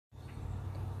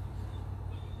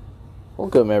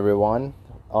Welcome, everyone,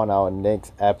 on our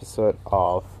next episode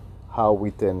of How We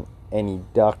Turn Any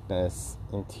Darkness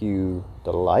into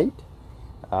the Light.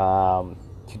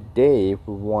 Today,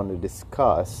 we want to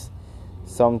discuss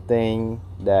something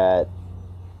that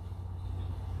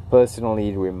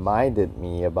personally reminded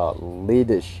me about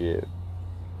leadership,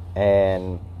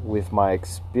 and with my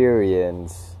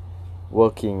experience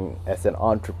working as an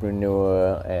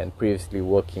entrepreneur and previously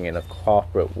working in a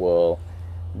corporate world,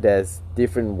 there's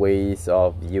different ways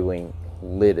of viewing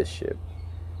leadership.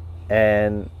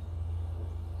 And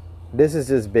this is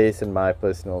just based on my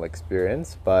personal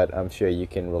experience, but I'm sure you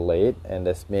can relate, and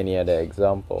there's many other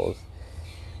examples.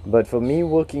 But for me,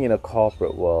 working in a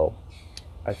corporate world,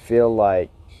 I feel like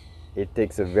it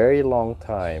takes a very long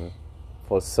time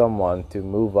for someone to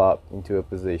move up into a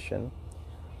position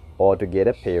or to get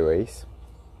a pay raise.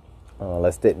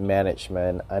 Let's take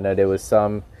management. I know there was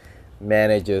some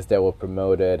managers that were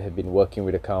promoted, had been working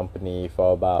with the company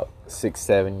for about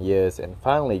 6-7 years and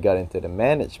finally got into the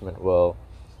management world,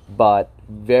 but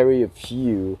very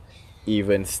few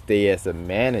even stay as a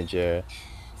manager,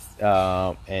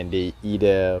 and they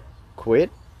either quit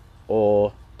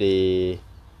or they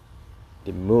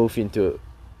move into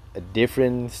a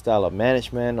different style of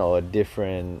management or a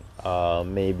different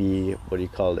maybe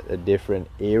a different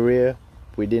area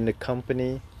within the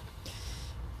company.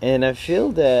 And I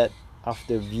feel that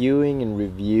after viewing and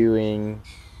reviewing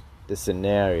the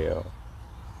scenario,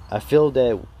 I feel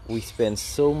that we spend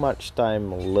so much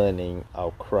time learning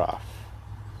our craft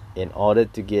in order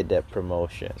to get that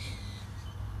promotion,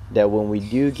 that when we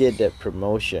do get that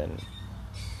promotion,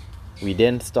 we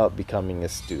then start becoming a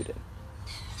student.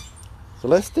 So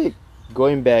let's take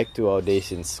going back to our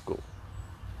days in school.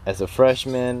 As a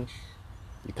freshman,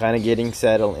 you're kind of getting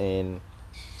settled in.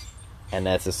 And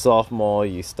as a sophomore,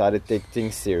 you started taking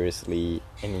things seriously.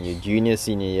 And in your junior,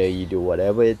 senior year, you do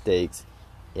whatever it takes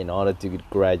in order to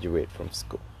graduate from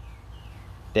school.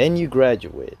 Then you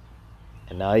graduate.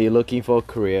 And now you're looking for a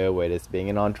career, whether it's being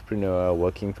an entrepreneur,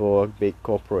 working for a big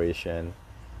corporation.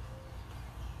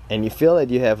 And you feel that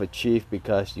you have achieved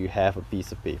because you have a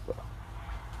piece of paper.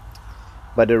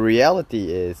 But the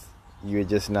reality is, you're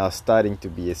just now starting to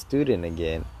be a student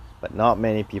again. But not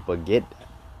many people get that.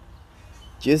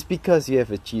 Just because you have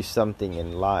achieved something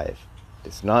in life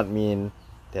does not mean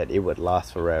that it would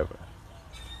last forever.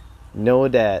 Know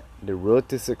that the road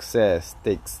to success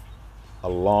takes a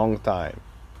long time.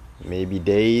 Maybe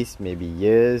days, maybe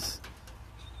years,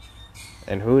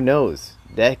 and who knows,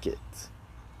 decades.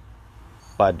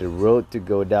 But the road to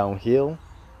go downhill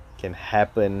can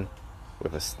happen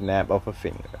with a snap of a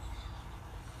finger.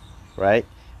 Right?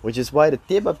 Which is why the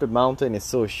tip of the mountain is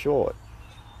so short.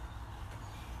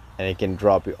 And it can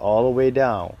drop you all the way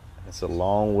down. It's a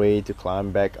long way to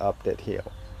climb back up that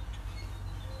hill.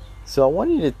 So I want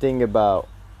you to think about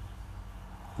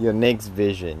your next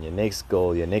vision, your next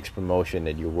goal, your next promotion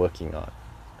that you're working on.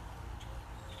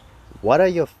 What are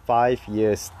your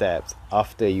 5-year steps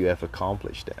after you have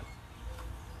accomplished them?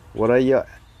 What are your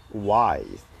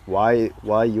whys? Why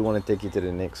you want to take it to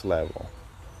the next level?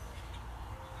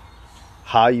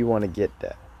 How you want to get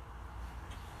there?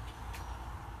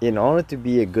 In order to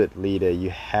be a good leader, you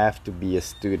have to be a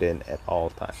student at all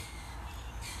times.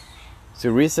 So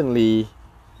recently,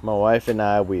 my wife and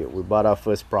I, we bought our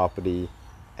first property,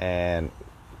 and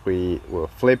we were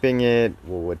flipping it.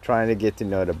 We were trying to get to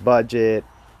know the budget.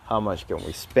 How much can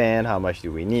we spend? How much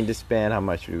do we need to spend? How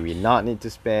much do we not need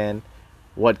to spend?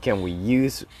 What can we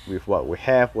use with what we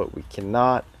have, what we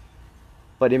cannot?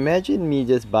 But imagine me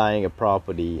just buying a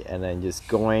property and then just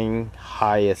going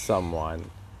hire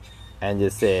someone and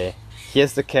just say,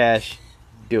 here's the cash,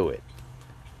 do it.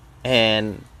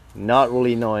 And not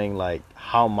really knowing like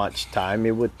how much time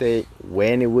it would take,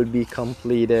 when it would be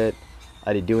completed,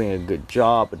 are they doing a good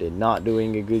job, are they not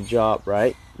doing a good job,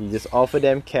 right? You just offer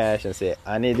them cash and say,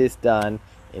 I need this done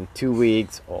in 2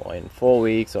 weeks or in 4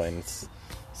 weeks or in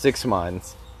 6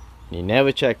 months. You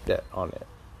never check that on it.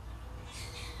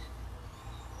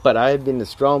 But I've been a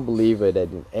strong believer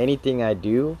that in anything I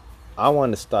do, I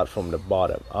want to start from the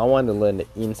bottom. I want to learn the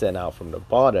ins and out from the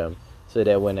bottom, so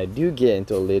that when I do get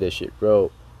into a leadership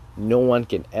role, no one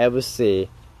can ever say,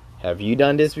 have you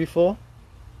done this before?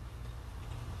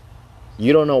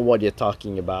 You don't know what you're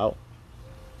talking about.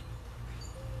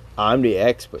 I'm the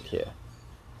expert here.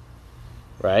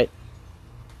 Right?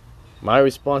 My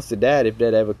response to that, if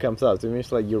that ever comes out to me,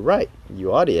 is like, you're right.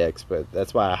 You are the expert.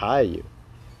 That's why I hire you.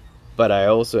 But I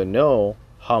also know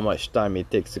how much time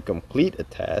it takes to complete a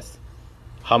task,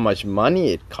 how much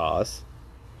money it costs,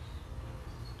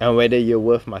 and whether you're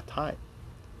worth my time.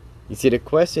 You see, the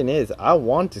question is, I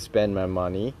want to spend my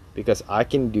money because I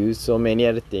can do so many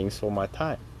other things for my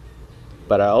time.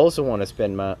 But I also want to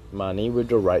spend my money with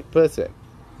the right person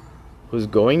who's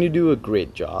going to do a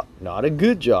great job, not a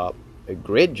good job, a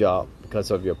great job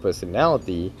because of your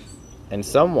personality, and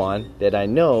someone that I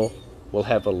know will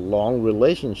have a long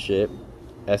relationship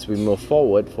as we move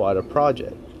forward for other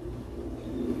projects.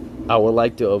 I would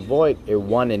like to avoid a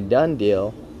one and done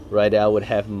deal, rather I would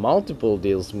have multiple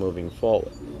deals moving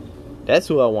forward. That's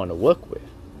who I want to work with.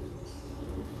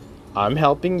 I'm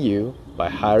helping you by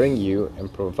hiring you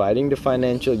and providing the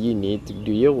financial you need to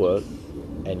do your work,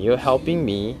 and you're helping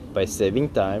me by saving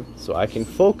time so I can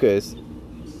focus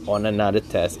on another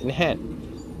task in hand.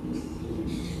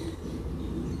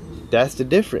 That's the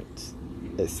difference.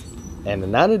 And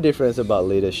another difference about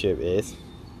leadership is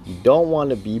you don't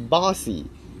want to be bossy.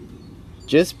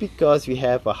 Just because you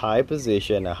have a high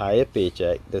position, a higher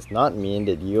paycheck, does not mean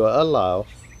that you are allowed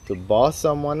to boss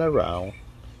someone around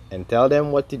and tell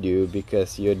them what to do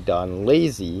because you're done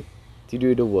lazy to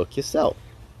do the work yourself.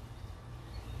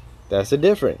 That's the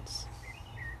difference.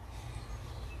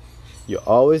 You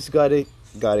always gotta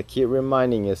keep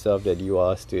reminding yourself that you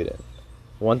are a student.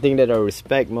 One thing that I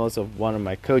respect most of one of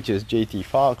my coaches, JT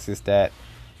Fox, is that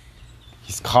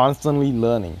he's constantly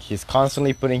learning. He's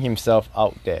constantly putting himself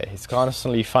out there. He's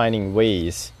constantly finding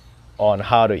ways on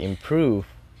how to improve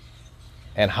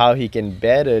and how he can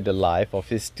better the life of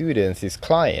his students, his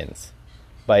clients,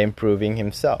 by improving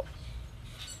himself.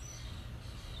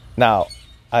 Now,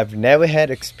 I've never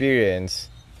had experience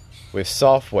with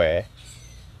software,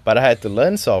 but I had to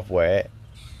learn software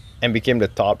and became the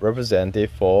top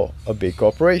representative for a big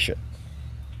corporation.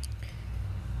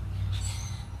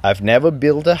 I've never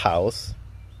built a house.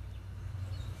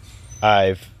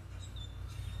 I've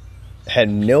had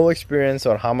no experience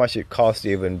on how much it costs to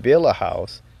even build a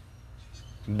house,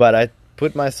 but I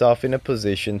put myself in a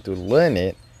position to learn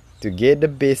it, to get the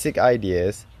basic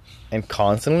ideas, and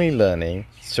constantly learning,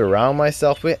 surround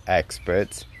myself with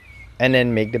experts, and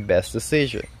then make the best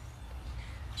decision.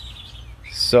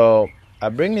 So I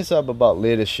bring this up about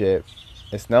leadership.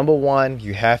 It's number one,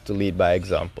 you have to lead by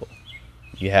example.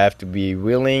 You have to be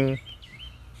willing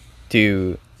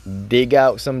to dig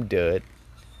out some dirt.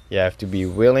 You have to be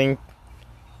willing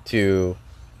to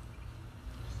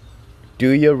do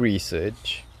your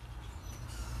research.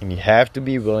 And you have to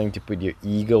be willing to put your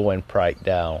ego and pride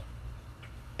down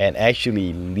and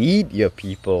actually lead your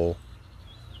people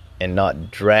and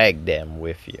not drag them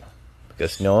with you.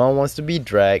 Because no one wants to be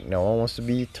dragged, no one wants to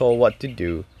be told what to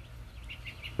do.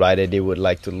 Rather, they would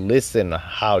like to listen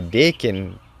how they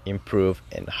can improve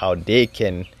and how they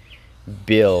can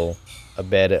build a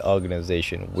better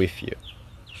organization with you.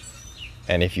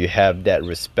 And if you have that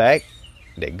respect,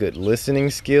 that good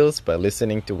listening skills by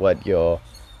listening to what your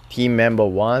team member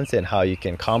wants and how you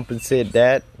can compensate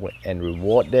that and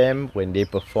reward them when they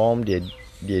perform their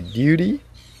duty,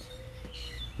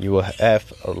 you will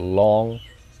have a long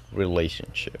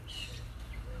relationship.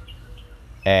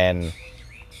 And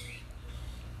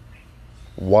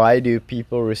why do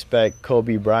people respect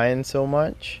Kobe Bryant so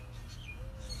much?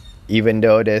 Even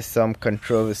though there's some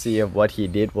controversy of what he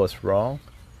did was wrong,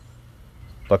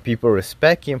 but people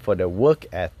respect him for the work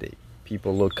ethic.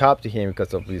 People look up to him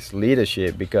because of his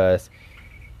leadership, because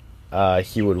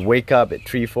he would wake up at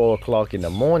 3-4 o'clock in the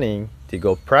morning to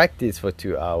go practice for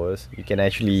 2 hours. You can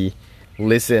actually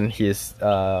listen his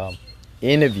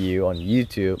interview on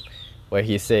YouTube where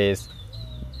he says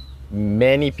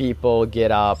many people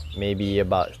get up maybe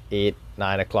about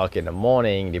 8-9 o'clock in the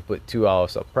morning. They put 2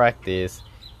 hours of practice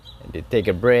and they take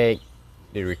a break,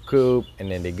 they recoup,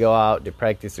 and then they go out, they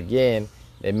practice again.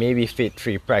 They maybe fit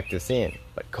 3 practice in,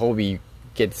 but Kobe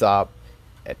gets up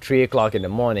at 3 o'clock in the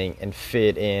morning and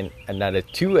fit in another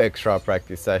 2 extra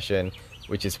practice session,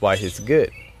 which is why he's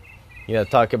good. You know,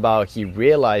 talk about he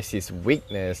realized his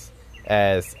weakness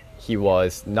as he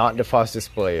was not the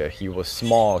fastest player. He was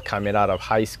small coming out of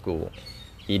high school.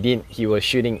 He was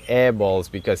shooting air balls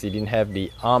because he didn't have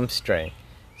the arm strength.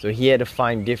 So he had to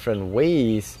find different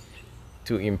ways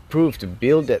to improve, to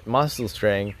build that muscle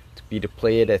strength to be the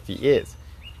player that he is.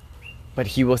 But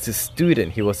he was a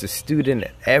student. He was a student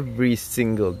every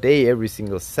single day, every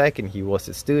single second. He was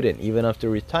a student. Even after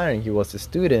retiring, he was a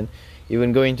student.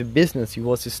 Even going to business, he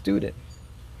was a student.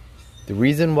 The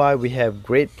reason why we have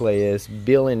great players,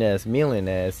 billionaires,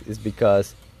 millionaires, is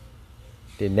because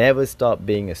they never stop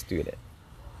being a student.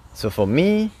 So for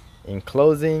me, in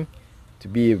closing, to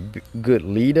be a good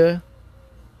leader,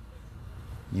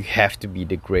 you have to be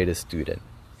the greatest student.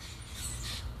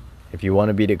 If you want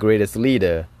to be the greatest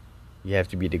leader, you have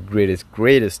to be the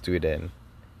greatest student.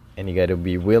 And you got to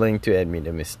be willing to admit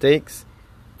the mistakes,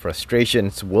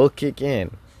 frustrations will kick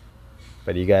in.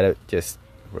 But you gotta just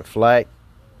reflect,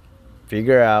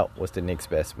 figure out what's the next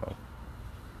best move.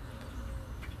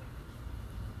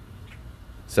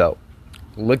 So,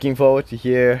 looking forward to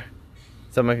hear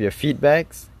some of your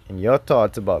feedbacks and your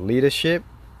thoughts about leadership,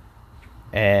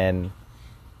 and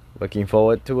looking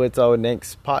forward towards our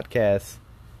next podcast,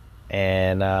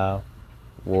 and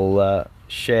we'll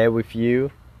share with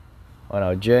you on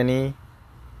our journey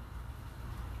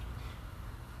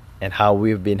and how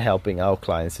we've been helping our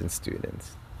clients and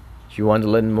students. If you want to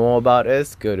learn more about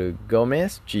us, go to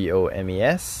Gomes,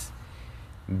 Gomes,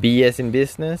 B as in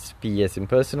business, P as in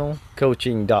personal,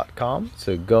 coaching.com.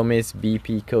 So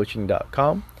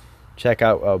GomesBPcoaching.com. Check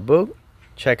out our book.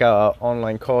 Check out our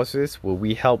online courses where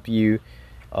we help you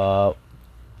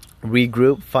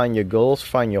regroup, find your goals,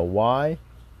 find your why,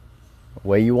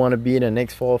 where you want to be in the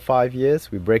next 4 or 5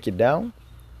 years. We break it down.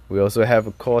 We also have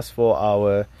a course for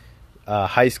our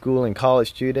high school and college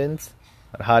students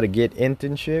on how to get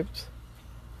internships,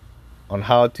 on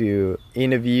how to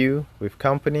interview with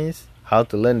companies, how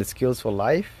to learn the skills for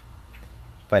life,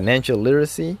 financial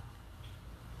literacy.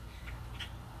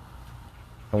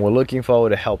 And we're looking forward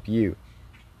to help you.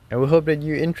 And we hope that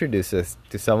you introduce us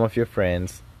to some of your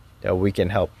friends that we can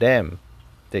help them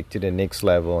take to the next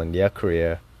level in their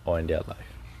career or in their life.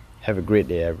 Have a great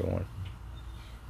day, everyone.